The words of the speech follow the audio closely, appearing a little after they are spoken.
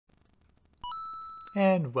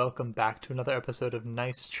And welcome back to another episode of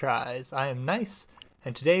Nice Tries. I am Nice,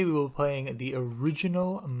 and today we will be playing the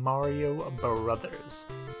original Mario Brothers.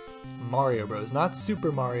 Mario Bros, not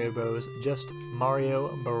Super Mario Bros, just Mario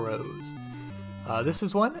Bros. This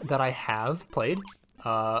is one that I have played.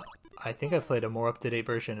 I think I've played a more up-to-date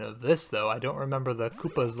version of this, though. I don't remember the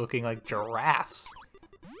Koopas looking like giraffes.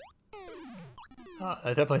 That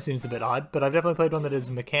definitely seems a bit odd, but I've definitely played one that is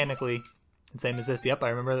mechanically the same as this. Yep, I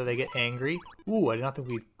remember that they get angry. Ooh, I did not think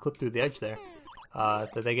we clipped through the edge there.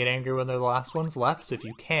 That they get angry when they're the last ones left, so if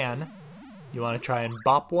you can, you want to try and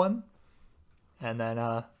bop one. And then,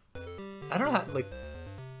 I don't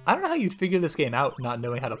know how you'd figure this game out not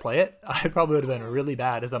knowing how to play it. I probably would have been really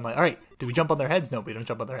bad, as I'm like, alright, do we jump on their heads? No, we don't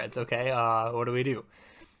jump on their heads. Okay, what do we do?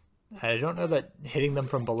 I don't know that hitting them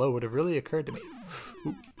from below would have really occurred to me.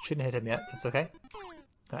 Ooh, shouldn't hit him yet. That's okay.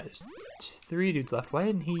 Alright, there's 3 dudes left. Why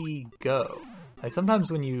didn't he go? Like, sometimes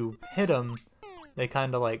when you hit them, they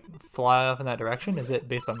kind of, like, fly off in that direction. Is it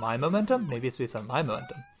based on my momentum? Maybe it's based on my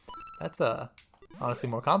momentum. That's, honestly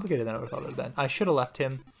more complicated than I would have thought it would have been. I should have left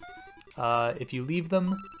him. If you leave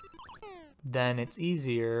them, then it's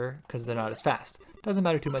easier, because they're not as fast. Doesn't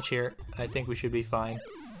matter too much here. I think we should be fine.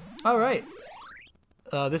 Alright.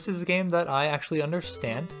 This is a game that I actually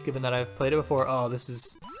understand, given that I've played it before. Oh, this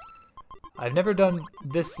is... I've never done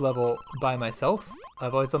this level by myself.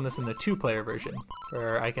 I've always done this in the 2-player version,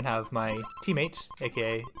 where I can have my teammate,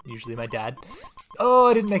 aka usually my dad. Oh,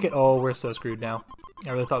 I didn't make it. Oh, we're so screwed now.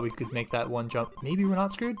 I really thought we could make that one jump. Maybe we're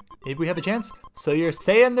not screwed? Maybe we have a chance? So you're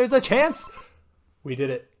saying there's a chance? We did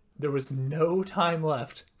it. There was no time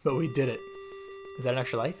left, but we did it. Is that an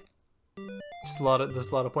extra life? Just a lot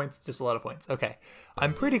of points? Just a lot of points. Okay.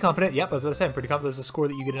 I'm pretty confident. Yep, I was going to say, I'm pretty confident there's a score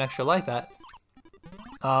that you get an extra life at.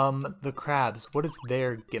 The crabs, what is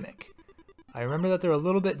their gimmick? I remember that they're a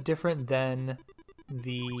little bit different than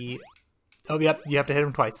the... Oh, yep, you have to hit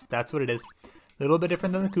them twice. That's what it is. A little bit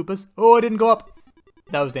different than the Koopas. Oh, I didn't go up!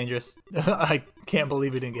 That was dangerous. I can't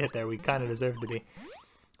believe we didn't get hit there. We kind of deserved to be.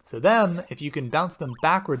 So them, if you can bounce them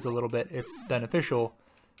backwards a little bit, it's beneficial.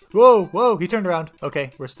 Whoa, whoa, he turned around.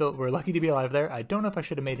 Okay, we're lucky to be alive there. I don't know if I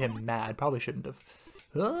should have made him mad. Probably shouldn't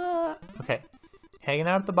have. Okay. Hanging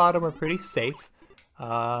out at the bottom, we're pretty safe.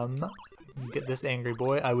 Get this angry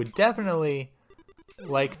boy. I would definitely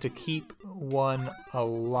like to keep one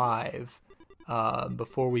alive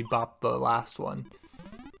before we bop the last one.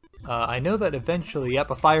 I know that eventually, yep,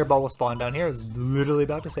 a fireball will spawn down here. I was literally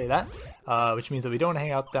about to say that, which means that we don't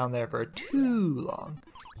hang out down there for too long.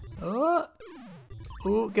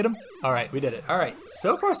 Oh, get him. All right, we did it. All right,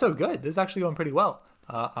 so far so good. This is actually going pretty well.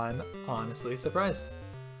 I'm honestly surprised.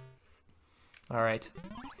 All right.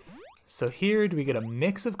 So here, do we get a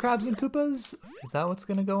mix of crabs and Koopas? Is that what's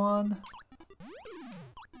gonna go on?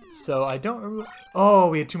 So I don't... Oh,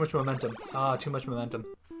 we had too much momentum. Ah, too much momentum.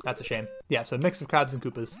 That's a shame. Yeah, so a mix of crabs and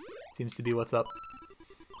Koopas seems to be what's up.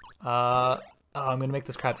 Oh, I'm gonna make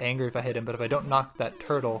this crab angry if I hit him, but if I don't knock that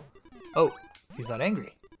turtle... Oh, he's not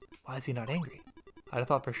angry. Why is he not angry? I'd have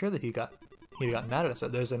thought for sure that he got mad at us,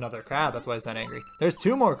 but there's another crab, that's why he's not angry. There's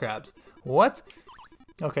 2 more crabs. What?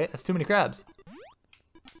 Okay, that's too many crabs.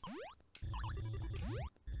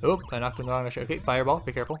 Oh, I knocked him the wrong direction. Okay, fireball,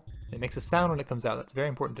 be careful. It makes a sound when it comes out. That's very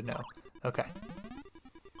important to know. Okay.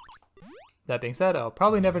 That being said, I'll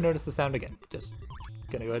probably never notice the sound again. Just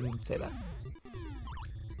gonna go ahead and say that.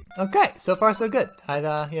 Okay, so far so good.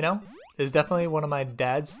 You know, this is definitely one of my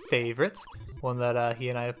dad's favorites. One that he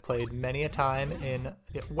and I have played many a time in...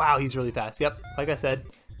 Wow, he's really fast. Yep, like I said,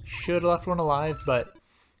 should have left one alive, but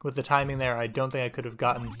with the timing there, I don't think I could have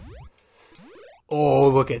gotten... Oh,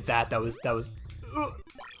 look at that. That was...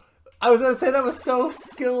 I was gonna say that was so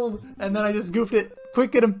skilled, and then I just goofed it.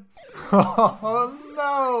 Quick, get him! Oh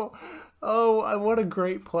no! Oh, what a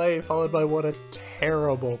great play, followed by what a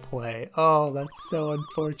terrible play. Oh, that's so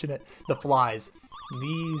unfortunate. The flies.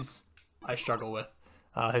 These I struggle with,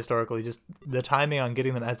 historically. Just the timing on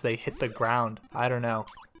getting them as they hit the ground. I don't know.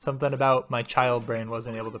 Something about my child brain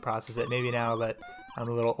wasn't able to process it. Maybe now that I'm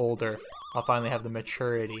a little older, I'll finally have the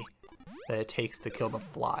maturity that it takes to kill the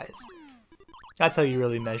flies. That's how you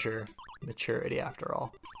really measure maturity, after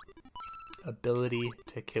all. Ability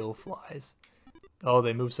to kill flies. Oh,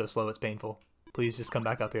 they move so slow, it's painful. Please just come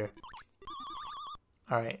back up here.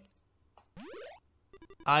 Alright.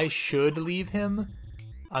 I should leave him.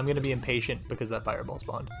 I'm going to be impatient because that fireball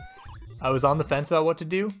spawned. I was on the fence about what to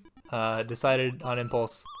do. Decided on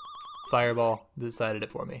impulse. Fireball decided it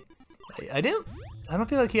for me. I don't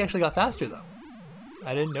feel like he actually got faster, though.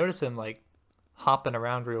 I didn't notice him, like, hopping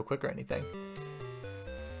around real quick or anything.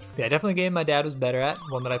 Yeah, definitely a game my dad was better at.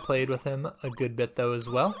 One that I played with him a good bit, though, as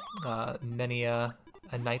well. Many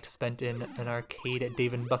a night spent in an arcade at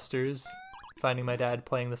Dave & Buster's, finding my dad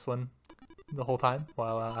playing this one the whole time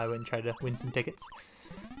while I went and tried to win some tickets.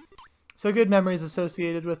 So good memories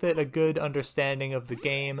associated with it, a good understanding of the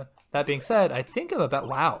game. That being said, I think I'm about...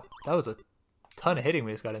 Wow, that was a ton of hitting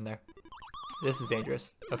we just got in there. This is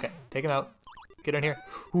dangerous. Okay, take him out. Get in here.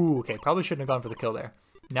 Ooh, okay, probably shouldn't have gone for the kill there.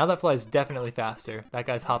 Now that fly's definitely faster. That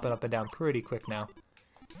guy's hopping up and down pretty quick now.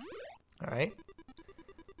 Alright.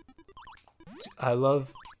 I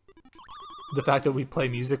love the fact that we play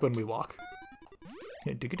music when we walk.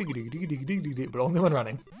 But only when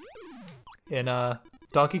running. In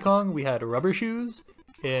Donkey Kong, we had rubber shoes.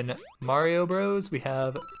 In Mario Bros, we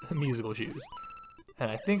have musical shoes. And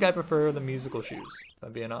I think I prefer the musical shoes, if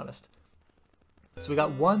I'm being honest. So we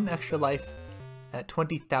got 1 extra life at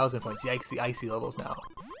 20,000 points. Yikes, the icy levels now.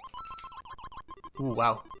 Ooh,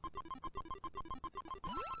 wow.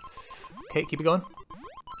 Okay, keep it going.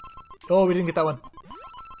 Oh, we didn't get that one.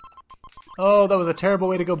 Oh, that was a terrible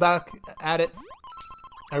way to go back at it.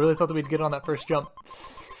 I really thought that we'd get on that first jump.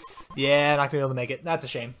 Yeah, not gonna be able to make it. That's a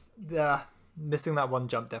shame. Missing that one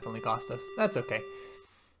jump definitely cost us. That's okay.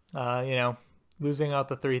 You know, losing out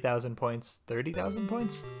the 3,000 points, 30,000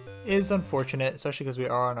 points is unfortunate, especially because we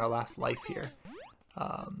are on our last life here.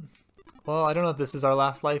 Well, I don't know if this is our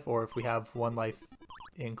last life or if we have 1 life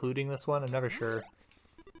including this one. I'm never sure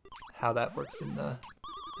how that works in a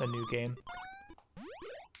new game.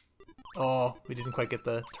 Oh, we didn't quite get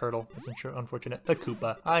the turtle. That's unfortunate. The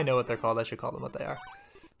Koopa. I know what they're called. I should call them what they are.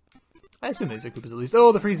 I assume these are Koopas at least.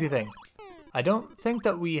 Oh, the freezy thing. I don't think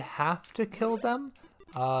that we have to kill them.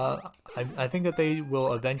 I think that they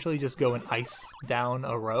will eventually just go and ice down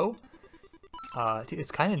a row.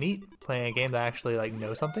 It's kind of neat playing a game that I actually like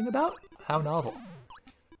know something about. How novel.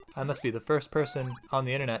 I must be the first person on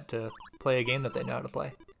the internet to play a game that they know how to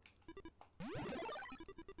play.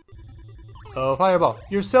 Oh, fireball.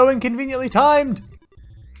 You're so inconveniently timed!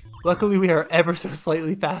 Luckily, we are ever so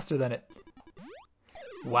slightly faster than it.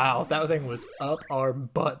 Wow, that thing was up our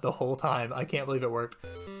butt the whole time. I can't believe it worked.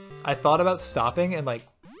 I thought about stopping and like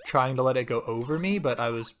trying to let it go over me, but I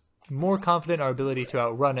was more confident in our ability to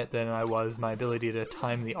outrun it than I was my ability to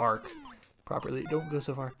time the arc properly. Don't go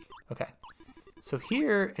so far. Okay. So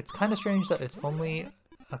here, it's kind of strange that it's only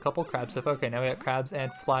a couple crabs. So okay, now we got crabs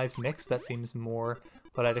and flies mixed. That seems more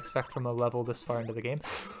what I'd expect from a level this far into the game.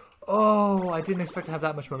 Oh, I didn't expect to have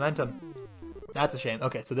that much momentum. That's a shame.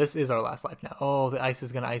 Okay, so this is our last life now. Oh, the ice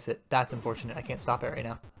is going to ice it. That's unfortunate. I can't stop it right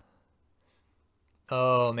now.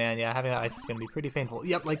 Oh, man, yeah, having that ice is going to be pretty painful.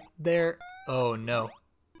 Yep, like there. Oh, no.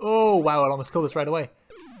 Oh, wow, it almost killed us right away.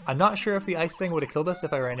 I'm not sure if the ice thing would have killed us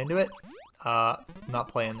if I ran into it. Not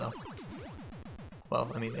playing, though. Well,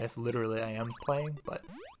 I mean, yes, literally I am playing, but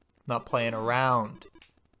not playing around.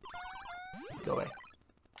 Go away.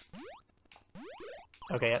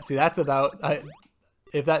 Okay, yep, see, that's about...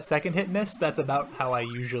 if that second hit missed, that's about how I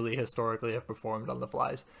usually historically have performed on the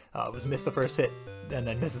flies. Was miss the first hit, and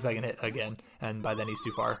then miss the second hit again, and by then he's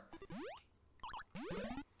too far.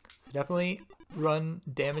 So definitely run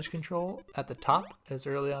damage control at the top as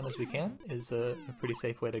early on as we can is a pretty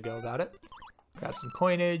safe way to go about it. Grab some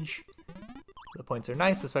coinage. The points are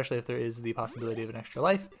nice, especially if there is the possibility of an extra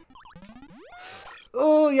life.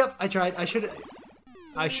 Oh, yep, I tried. I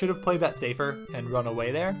should have played that safer and run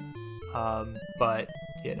away there. But,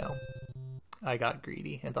 you know, I got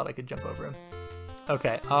greedy and thought I could jump over him.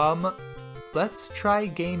 Okay, let's try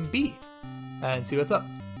game B and see what's up.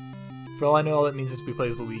 For all I know, all that means is we play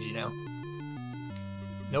as Luigi now.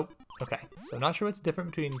 Nope. Okay, so I'm not sure what's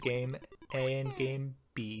different between game A and game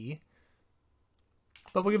B,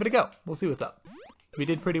 but we'll give it a go. We'll see what's up. We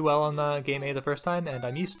did pretty well on the game A the first time, and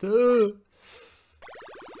I'm used to...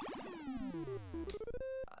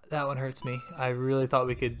 That one hurts me. I really thought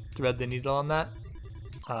we could thread the needle on that.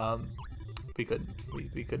 We couldn't.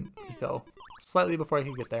 We couldn't. He fell slightly before I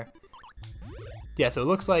could get there. Yeah, so it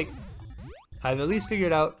looks like I've at least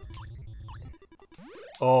figured out...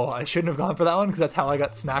 Oh, I shouldn't have gone for that one because that's how I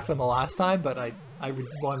got smacked on the last time, but I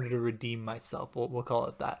wanted to redeem myself. We'll call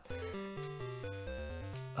it that.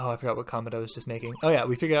 Oh, I forgot what comment I was just making. Oh yeah,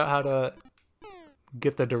 we figured out how to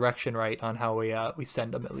get the direction right on how we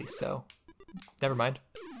send them at least, so never mind.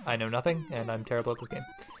 I know nothing, and I'm terrible at this game.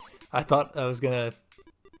 I thought I was gonna,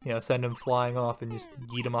 you know, send him flying off and just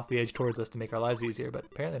yeet him off the edge towards us to make our lives easier, but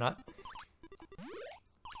apparently not.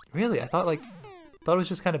 Really, I thought it was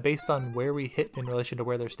just kind of based on where we hit in relation to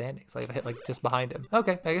where they're standing. So if I hit like just behind him.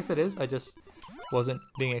 Okay, I guess it is. I just wasn't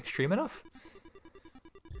being extreme enough.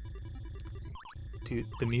 Dude,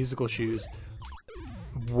 the musical shoes.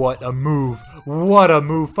 What a move! What a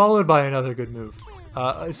move! Followed by another good move.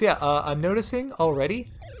 So yeah, I'm noticing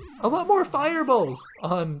already A lot more fireballs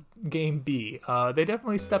on game B. They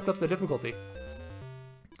definitely stepped up the difficulty.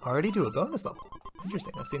 Already do a bonus level.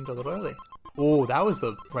 Interesting, that seemed a little early. Oh, that was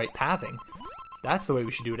the right pathing. That's the way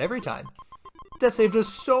we should do it every time. That saved us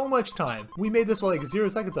so much time. We made this with like 0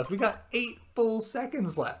 seconds left. We got 8 full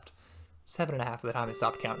seconds left. 7.5 by the time I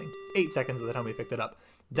stopped counting. 8 seconds by the time we picked it up.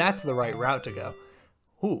 That's the right route to go.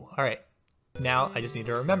 Ooh, alright. Now I just need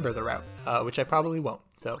to remember the route, which I probably won't.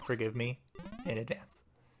 So forgive me in advance.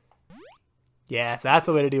 Yes, that's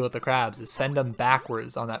the way to deal with the crabs, is send them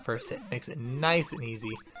backwards on that first hit. Makes it nice and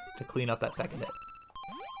easy to clean up that second hit.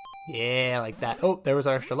 Yeah, like that. Oh, there was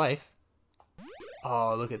our extra life.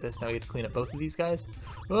 Oh, look at this. Now we get to clean up both of these guys.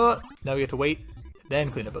 Oh, now we have to wait,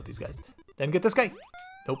 then clean up both these guys. Then get this guy.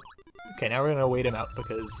 Nope. Okay, now we're going to wait him out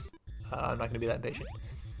because I'm not going to be that impatient.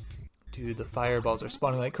 Dude, the fireballs are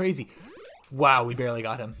spawning like crazy. Wow, we barely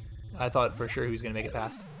got him. I thought for sure he was going to make it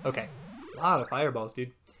past. Okay, a lot of fireballs,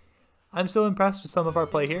 dude. I'm still impressed with some of our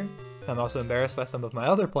play here. I'm also embarrassed by some of my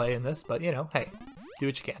other play in this, but you know, hey, do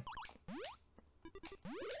what you can.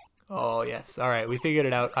 Oh, yes. Alright, we figured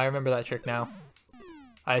it out. I remember that trick now.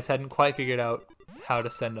 I just hadn't quite figured out how to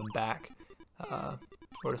send him back.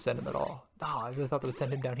 Or to send him at all. Oh, I really thought that would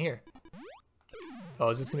send him down here. Oh,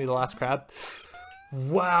 is this going to be the last crab?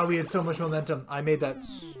 Wow, we had so much momentum. I made that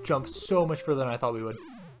jump so much further than I thought we would.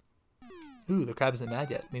 Ooh, the crab isn't mad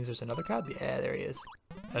yet. Means there's another crab? Yeah, there he is.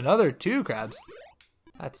 Another 2 crabs.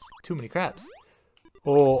 That's too many crabs.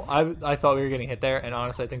 Oh, I thought we were getting hit there, and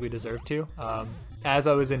honestly, I think we deserved to. As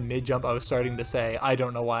I was in mid-jump, I was starting to say, I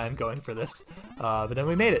don't know why I'm going for this. But then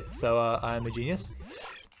we made it, so I'm a genius.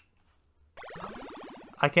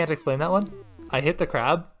 I can't explain that one. I hit the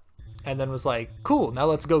crab, and then was like, cool, now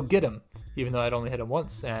let's go get him. Even though I'd only hit him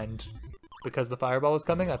once, and because the fireball was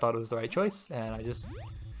coming, I thought it was the right choice, and I just...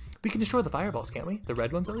 We can destroy the fireballs, can't we? The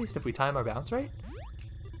red ones, at least, if we time our bounce right?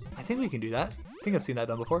 I think we can do that. I think I've seen that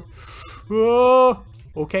done before. Oh!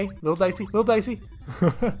 Okay, little dicey, little dicey.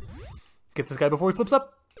 Get this guy before he flips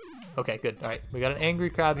up. Okay, good. Alright, we got an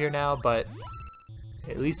angry crab here now, but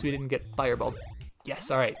at least we didn't get fireballed.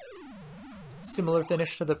 Yes, alright. Similar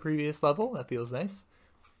finish to the previous level. That feels nice.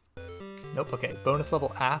 Nope, okay. Bonus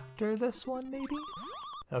level after this one, maybe?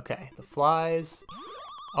 Okay, the flies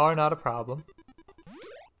are not a problem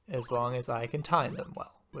as long as I can time them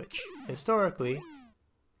well, which, historically,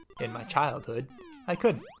 in my childhood, I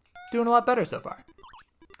couldn't. Doing a lot better so far.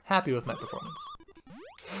 Happy with my performance.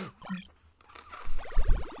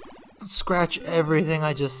 Scratch everything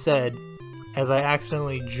I just said as I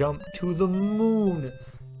accidentally jump to the moon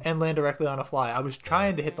and land directly on a fly. I was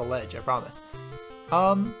trying to hit the ledge, I promise.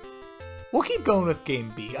 We'll keep going with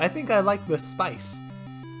game B. I think I like the spice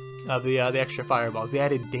of the extra fireballs, the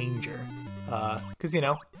added danger. Because, you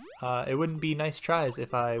know, it wouldn't be nice tries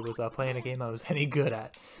if I was playing a game I was any good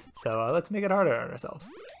at. So let's make it harder on ourselves.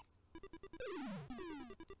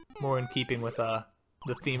 More in keeping with the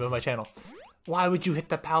theme of my channel. Why would you hit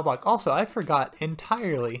the POW block? Also, I forgot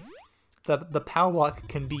entirely that the POW block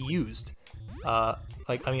can be used.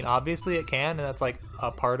 Like, I mean, obviously it can, and that's like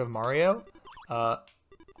a part of Mario.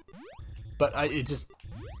 But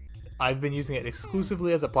I've been using it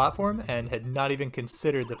exclusively as a platform and had not even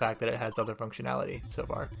considered the fact that it has other functionality so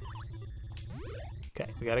far.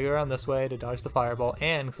 Okay, we gotta go around this way to dodge the fireball,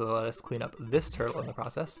 and so let us clean up this turtle in the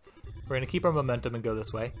process. We're gonna keep our momentum and go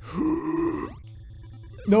this way.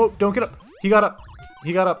 Nope, don't get up! He got up!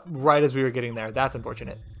 He got up right as we were getting there. That's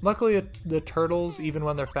unfortunate. Luckily, the turtles, even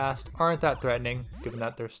when they're fast, aren't that threatening, given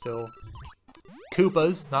that they're still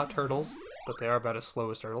Koopas, not turtles, but they are about as slow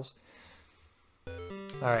as turtles.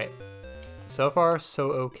 Alright. So far,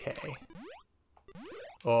 so okay.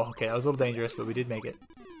 Oh, okay, that was a little dangerous, but we did make it.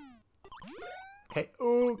 Okay,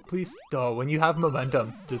 oh, please. Oh, when you have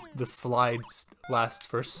momentum, the slides last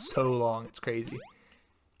for so long. It's crazy.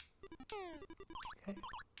 Okay.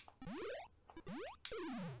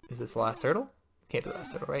 Is this the last turtle? Can't be the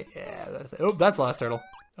last turtle, right? Yeah, that's it. Oh, that's the last turtle.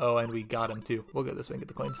 Oh, and we got him, too. We'll go this way and get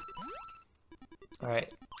the coins.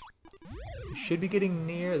 Alright. We should be getting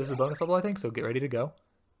near... This is a bonus level, I think, so get ready to go.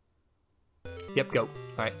 Yep, go.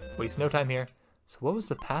 Alright, waste no time here. So what was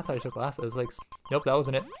the path I took last? I was like... Nope, that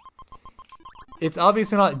wasn't it. It's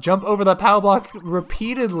obviously not jump over the POW block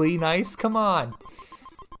repeatedly. Nice, come on.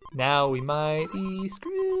 Now we might be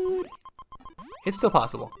screwed. It's still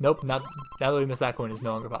possible. Nope, not now that we missed that coin is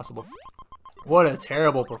no longer possible. What a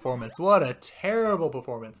terrible performance. What a terrible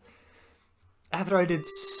performance. After I did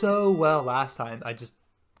so well last time, I just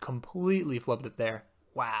completely flipped it there.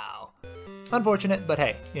 Wow. Unfortunate, but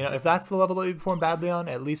hey, you know, if that's the level that we performed badly on,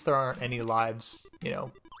 at least there aren't any lives, you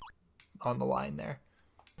know, on the line there.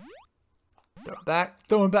 Throw him back.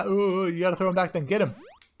 Throw him back. Ooh, you gotta throw him back, then get him.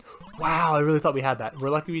 Wow, I really thought we had that. We're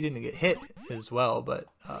lucky we didn't get hit as well, but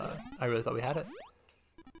I really thought we had it.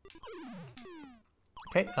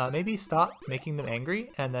 Okay, maybe stop making them angry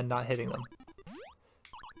and then not hitting them.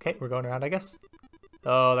 Okay, we're going around, I guess.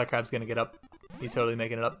 Oh, that crab's gonna get up. He's totally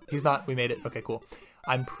making it up. He's not. We made it. Okay, cool.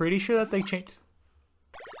 I'm pretty sure that they changed.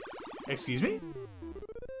 Excuse me?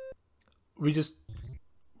 We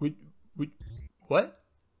what?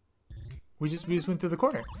 We just went through the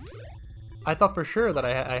corner. I thought for sure that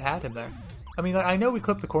I had him there. I mean, I know we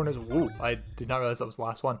clipped the corners. Whoa, I did not realize that was the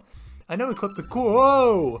last one. I know we clipped the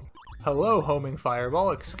whoa! Hello, homing fireball.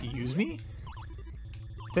 Excuse me?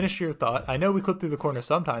 Finish your thought. I know we clip through the corner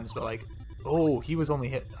sometimes, but like, oh, he was only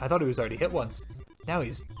hit. I thought he was already hit once. Now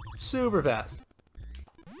he's super fast.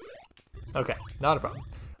 Okay, not a problem.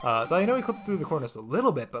 But I know we clipped through the corners a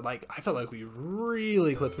little bit, but like, I felt like we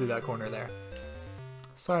really clipped through that corner there.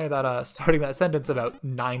 Sorry about starting that sentence about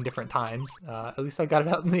 9 different times. At least I got it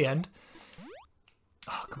out in the end.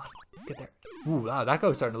 Oh, come on, get there. Ooh, wow, that guy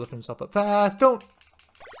was starting to lift himself up fast. Don't!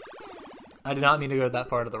 I did not mean to go that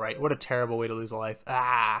far to the right. What a terrible way to lose a life.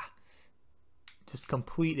 Ah! Just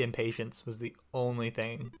complete impatience was the only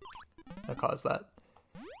thing that caused that.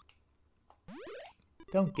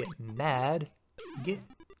 Don't get mad. Get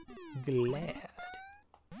glad.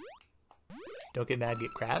 Don't get mad,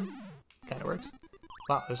 get crab. Kinda works.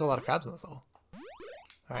 Wow, there's a lot of crabs in this level.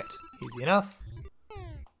 Alright, easy enough.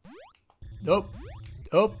 Nope.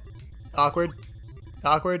 Oh! Awkward.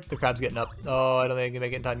 Awkward. The crab's getting up. Oh, I don't think I can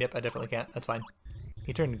make it in time. Yep, I definitely can't. That's fine.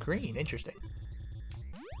 He turned green. Interesting.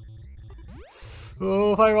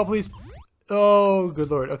 Oh, fireball, please. Oh, good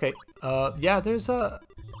lord. Okay. Yeah, there's a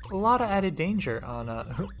lot of added danger on,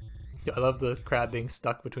 I love the crab being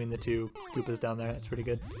stuck between the two Koopas down there. That's pretty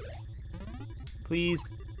good. Please.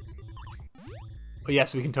 Oh,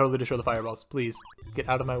 yes, we can totally destroy the fireballs. Please, get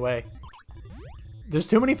out of my way. There's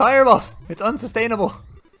too many fireballs. It's unsustainable.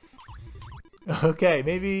 Okay,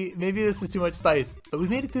 maybe this is too much spice, but we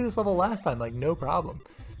made it through this level last time, like no problem.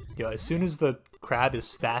 Yo, as soon as the crab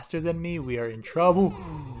is faster than me, we are in trouble.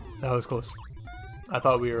 That was close. I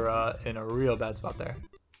thought we were in a real bad spot there.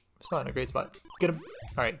 It's not in a great spot. Get him.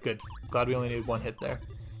 All right, good. Glad we only needed 1 hit there.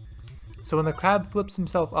 So when the crab flips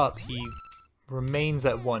himself up, he remains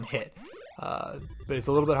at 1 hit. But it's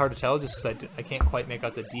a little bit hard to tell just because I can't quite make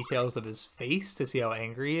out the details of his face to see how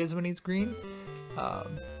angry he is when he's green.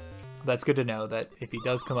 That's good to know that if he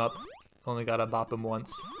does come up, only gotta bop him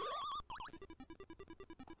once.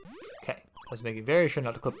 Okay, I was making very sure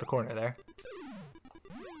not to clip the corner there.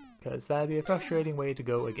 Because that'd be a frustrating way to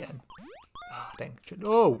go again. Oh, dang.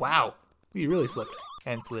 Oh, wow! We really slipped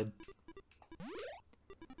and slid.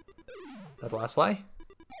 That the last fly?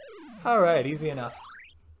 Alright, easy enough.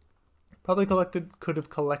 Probably could have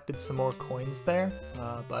collected some more coins there,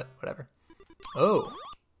 but whatever. Oh,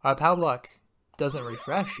 our POW block doesn't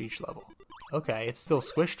refresh each level. Okay, it's still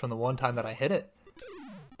squished from the one time that I hit it.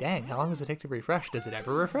 Dang, how long does it take to refresh? Does it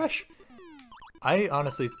ever refresh? I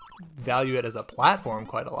honestly value it as a platform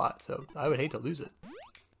quite a lot, so I would hate to lose it.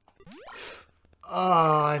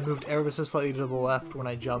 Oh, I moved ever so slightly to the left when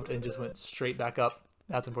I jumped and just went straight back up.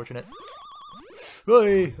 That's unfortunate.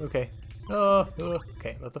 Oy, okay.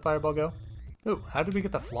 Okay, let the fireball go. Ooh, how did we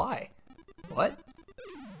get the fly? What?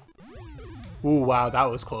 Ooh, wow, that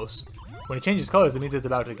was close. When it changes colors, it means it's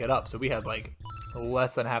about to get up, so we had like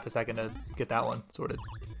less than half a second to get that one sorted.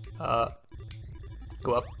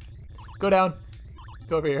 Go up. Go down.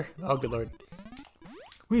 Go over here. Oh, good lord.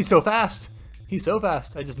 Ooh, he's so fast! He's so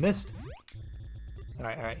fast, I just missed.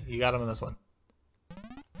 Alright, you got him on this one.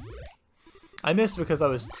 I missed because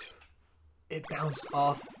it bounced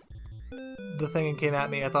off the thing and came at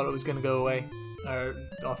me. I thought it was going to go away. Or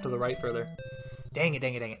off to the right further. Dang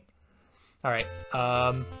it. Alright,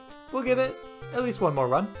 we'll give it at least one more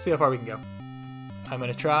run. See how far we can go. I'm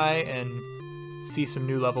going to try and see some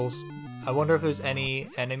new levels. I wonder if there's any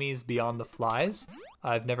enemies beyond the flies.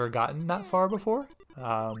 I've never gotten that far before.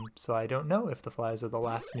 So I don't know if the flies are the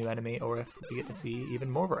last new enemy or if we get to see even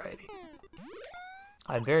more variety.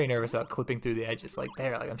 I'm very nervous about clipping through the edges like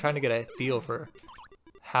there. Like I'm trying to get a feel for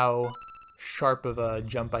how sharp of a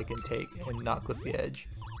jump I can take and not clip the edge.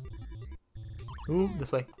 Ooh,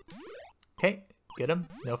 this way. Okay, get him.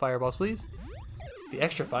 No fireballs, please. The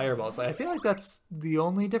extra fireballs. I feel like that's the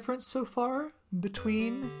only difference so far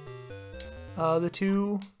between the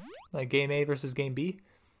two, like game A versus game B,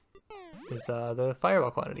 is the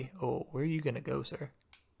fireball quantity. Oh, where are you gonna go, sir?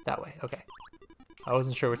 That way. Okay. I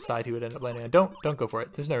wasn't sure which side he would end up landing on. Don't go for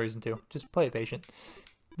it. There's no reason to. Just play it patient.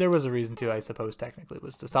 There was a reason to, I suppose, technically,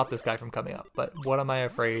 was to stop this guy from coming up. But what am I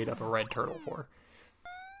afraid of a red turtle for?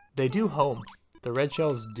 They do home. The red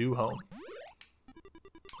shells do home.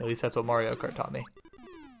 At least that's what Mario Kart taught me.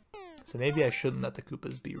 So maybe I shouldn't let the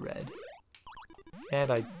Koopas be red.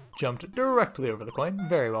 And I jumped directly over the coin.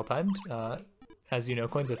 Very well timed. As you know,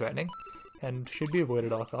 coins are threatening. And should be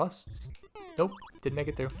avoided at all costs. Nope, didn't make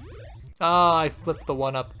it through. Ah, I flipped the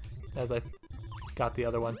one up as I got the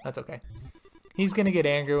other one. That's okay. He's gonna get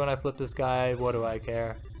angry when I flip this guy. What do I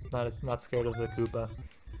care? Not scared of the Koopa.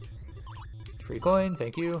 Free coin,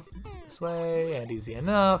 thank you. This way, and easy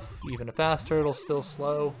enough. Even a fast turtle, still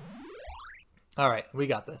slow. Alright, we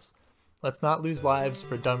got this. Let's not lose lives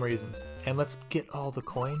for dumb reasons. And let's get all the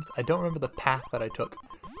coins. I don't remember the path that I took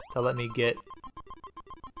to let me get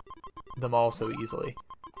them all so easily.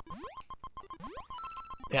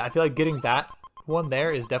 Yeah, I feel like getting that one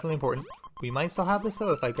there is definitely important. We might still have this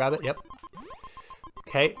though if I grab it. Yep.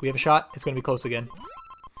 Okay, we have a shot. It's going to be close again.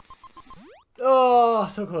 Oh,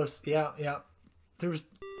 so close. Yeah, yeah. There was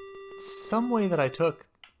some way that I took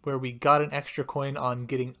where we got an extra coin on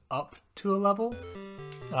getting up to a level,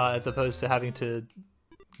 as opposed to having to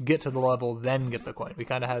get to the level then get the coin. We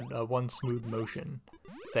kind of had a one smooth motion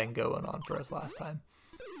thing going on for us last time.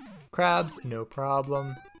 Crabs, no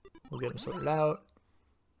problem. We'll get them sorted out.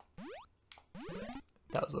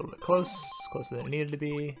 That was a little bit close, closer than it needed to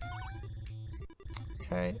be.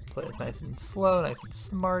 Okay, play this nice and slow, nice and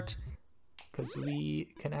smart, because we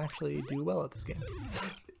can actually do well at this game.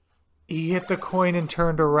 He hit the coin and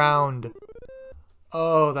turned around.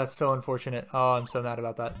 Oh, that's so unfortunate. Oh, I'm so mad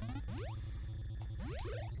about that.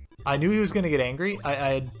 I knew he was going to get angry. I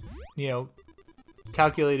had, you know,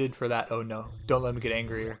 calculated for that. Oh no, don't let him get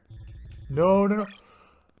angrier. No, no, no.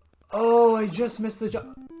 Oh, I just missed the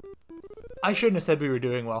jump. I shouldn't have said we were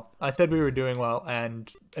doing well. I said we were doing well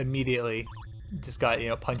and immediately just got, you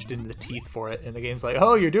know, punched into the teeth for it. And the game's like,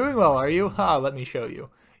 oh, you're doing well, are you? Ha, let me show you.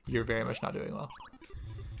 You're very much not doing well.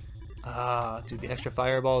 Ah, dude, the extra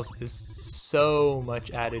fireballs is so much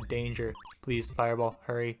added danger. Please, fireball,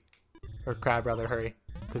 hurry. Or crab, rather, hurry.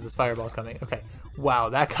 Because this fireball's coming. Okay. Wow,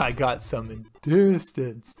 that guy got some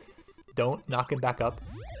distance. Don't knock him back up.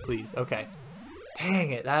 Please. Okay.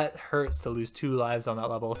 Dang it, that hurts to lose 2 lives on that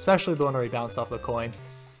level, especially the one where he bounced off the coin.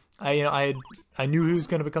 I knew he was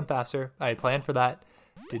going to become faster. I had planned for that.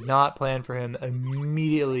 Did not plan for him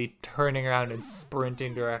immediately turning around and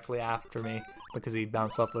sprinting directly after me because he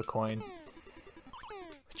bounced off the coin.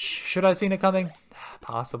 Should I have seen it coming?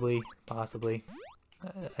 Possibly, possibly.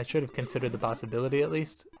 I should have considered the possibility at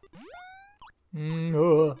least.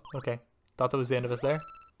 Oh, okay. Thought that was the end of us there.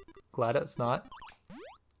 Glad it's not.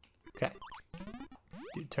 Okay.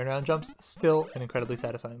 Dude, turnaround jumps, still an incredibly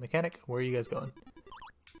satisfying mechanic. Where are you guys going?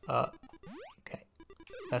 Okay.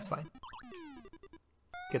 That's fine.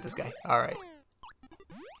 Get this guy. Alright.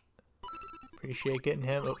 Appreciate getting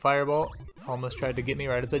him. Oh, fireball. Almost tried to get me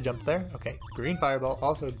right as I jumped there. Okay. Green fireball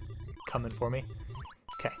also coming for me.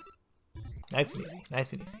 Okay. Nice and easy.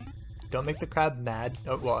 Nice and easy. Don't make the crab mad.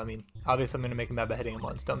 Oh, well, I mean, obviously I'm going to make him mad by hitting him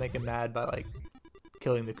once. Don't make him mad by, like,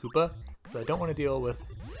 killing the Koopa. Because I don't want to deal with...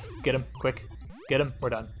 Get him. Quick. Get him. We're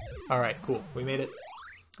done. Alright, cool. We made it.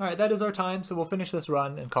 Alright, that is our time, so we'll finish this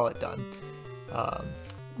run and call it done.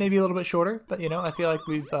 Maybe a little bit shorter, but, you know, I feel like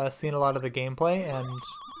we've seen a lot of the gameplay, and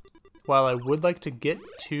while I would like to get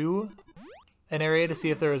to an area to see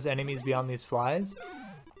if there's enemies beyond these flies,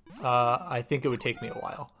 I think it would take me a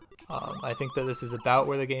while. I think that this is about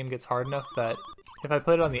where the game gets hard enough that if I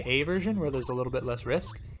played it on the A version, where there's a little bit less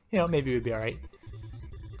risk, you know, maybe we'd be alright.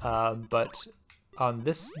 But on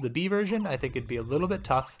the B version, I think it'd be a little bit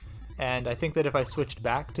tough, and I think that if I switched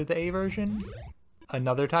back to the A version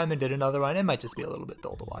another time and did another run, it might just be a little bit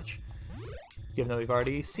dull to watch. Given that we've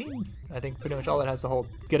already seen, I think, pretty much all it has to hold.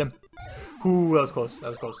 Get him. Ooh, that was close. That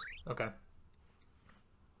was close. Okay.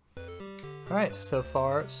 Alright, so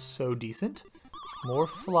far, so decent. More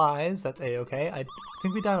flies. That's A-okay. I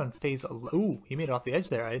think we died on phase... Ooh, he made it off the edge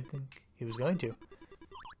there. I didn't think he was going to.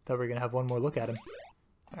 Thought we were going to have one more look at him.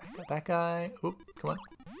 Alright, got that guy. Oop, come on.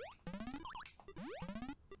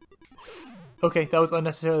 Okay, that was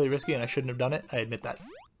unnecessarily risky and I shouldn't have done it. I admit that.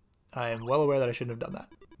 I am well aware that I shouldn't have done that,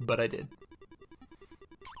 but I did.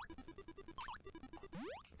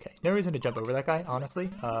 Okay, no reason to jump over that guy,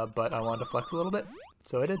 honestly, but I wanted to flex a little bit,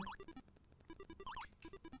 so I did.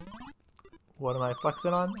 What am I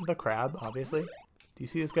flexing on? The crab, obviously. Do you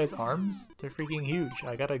see this guy's arms? They're freaking huge.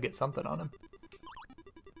 I gotta get something on him.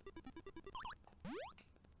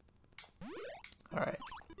 Alright,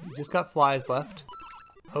 we just got flies left.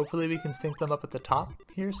 Hopefully we can sync them up at the top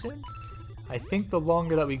here soon. I think the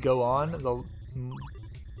longer that we go on, the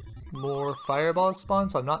more fireballs spawn,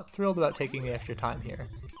 so I'm not thrilled about taking the extra time here.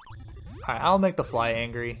 Alright, I'll make the fly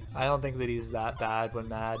angry. I don't think that he's that bad when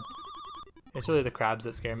mad. It's really the crabs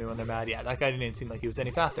that scare me when they're mad. Yeah, that guy didn't seem like he was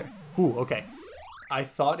any faster. Ooh, okay. I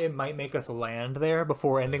thought it might make us land there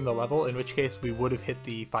before ending the level, in which case we would have hit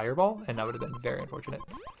the fireball, and that would have been very unfortunate.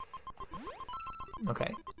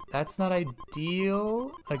 Okay, that's not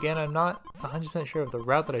ideal. Again, I'm not 100% sure of the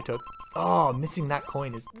route that I took. Oh, missing that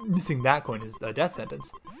coin is a death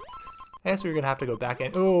sentence. I guess we were gonna have to go back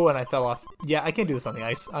in. Oh, and I fell off. Yeah, I can't do this on the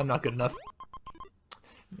ice. I'm not good enough.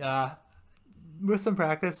 With some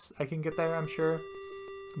practice, I can get there, I'm sure.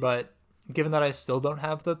 But given that I still don't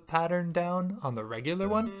have the pattern down on the regular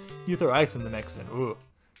one, you throw ice in the mix and ooh.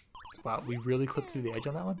 Wow, we really clipped through the edge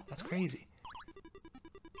on that one? That's crazy.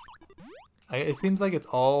 It seems like it's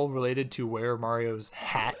all related to where Mario's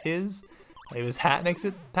hat is. Like if his hat makes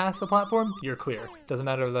it past the platform, you're clear. Doesn't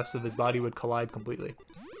matter if the rest of his body would collide completely.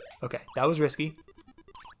 Okay, that was risky.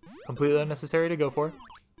 Completely unnecessary to go for.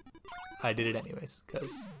 I did it anyways,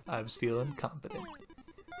 because I was feeling confident.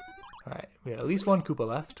 Alright, we had at least one Koopa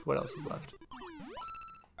left. What else is left?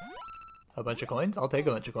 A bunch of coins? I'll take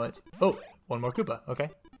a bunch of coins. Oh, one more Koopa. Okay.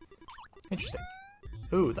 Interesting.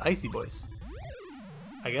 Ooh, the Icy Boys.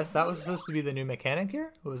 I guess that was supposed to be the new mechanic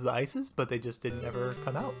here. It was the ices, but they just didn't ever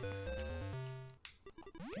come out.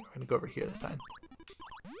 Okay, we're gonna go over here this time.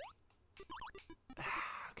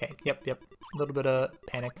 Okay, yep. A little bit of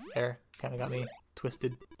panic there. Kind of got me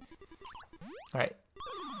twisted. Alright.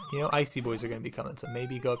 You know, Icy Boys are going to be coming, so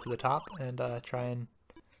maybe go up to the top and try and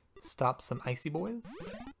stop some Icy Boys.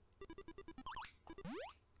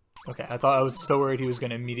 Okay, I thought I was so worried he was going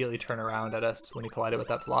to immediately turn around at us when he collided with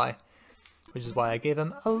that fly. Which is why I gave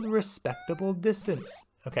him a respectable distance.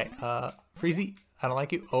 Okay, Freezy, I don't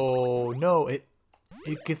like you. Oh, no, it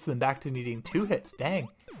gets them back to needing 2 hits. Dang.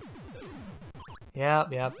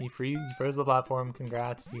 Yep, you froze the platform.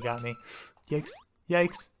 Congrats, you got me. Yikes.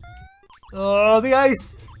 Oh, the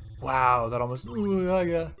ice! Wow, that almost... Ooh,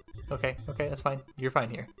 yeah. Okay, that's fine. You're fine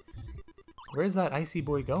here. Where's that Icy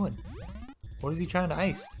Boy going? What is he trying to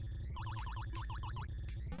ice?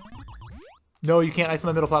 No, you can't ice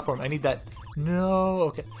my middle platform. I need that. No,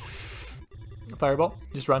 okay. Fireball.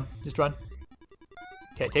 Just run.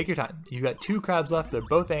 Okay, take your time. You got 2 crabs left. They're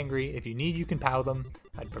both angry. If you need, you can POW them.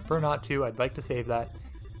 I'd prefer not to. I'd like to save that.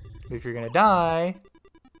 But if you're gonna die,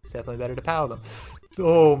 it's definitely better to POW them.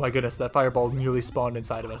 Oh my goodness, that fireball nearly spawned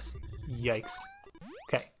inside of us. Yikes.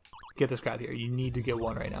 Okay, get this crab here. You need to get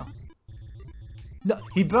one right now. No,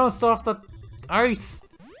 he bounced off the ice.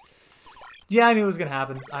 Yeah, I knew it was gonna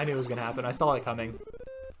happen. I saw it coming.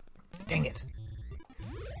 Dang it.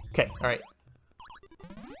 Okay, alright.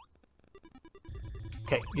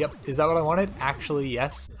 Okay, yep. Is that what I wanted? Actually,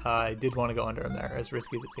 yes. I did want to go under him there, as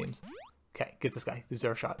risky as it seems. Okay, get this guy.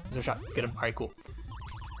 Zero shot. Get him. Alright, cool.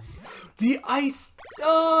 The ice!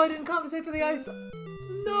 Oh, I didn't compensate for the ice!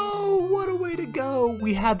 No! What a way to go!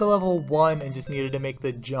 We had the level 1 and just needed to make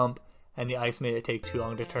the jump, and the ice made it take too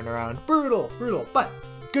long to turn around. Brutal! But,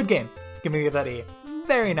 good game. Give that a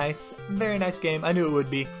very nice game. I knew it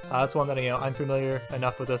would be. That's one that, I'm familiar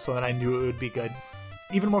enough with this one that I knew it would be good.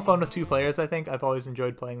 Even more fun with 2 players, I think. I've always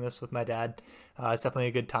enjoyed playing this with my dad. It's definitely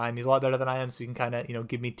a good time. He's a lot better than I am, so he can kind of,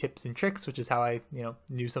 give me tips and tricks, which is how I,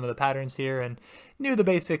 knew some of the patterns here and knew the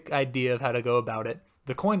basic idea of how to go about it.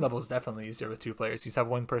 The coin level is definitely easier with 2 players. You just have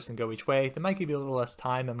 1 person go each way. That might give you a little less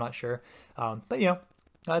time, I'm not sure. But,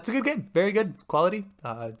 it's a good game. Very good quality.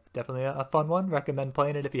 Definitely a fun one. Recommend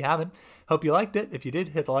playing it if you haven't. Hope you liked it. If you did,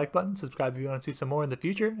 hit the like button. Subscribe if you want to see some more in the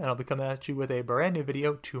future. And I'll be coming at you with a brand new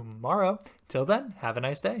video tomorrow. Till then, have a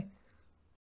nice day.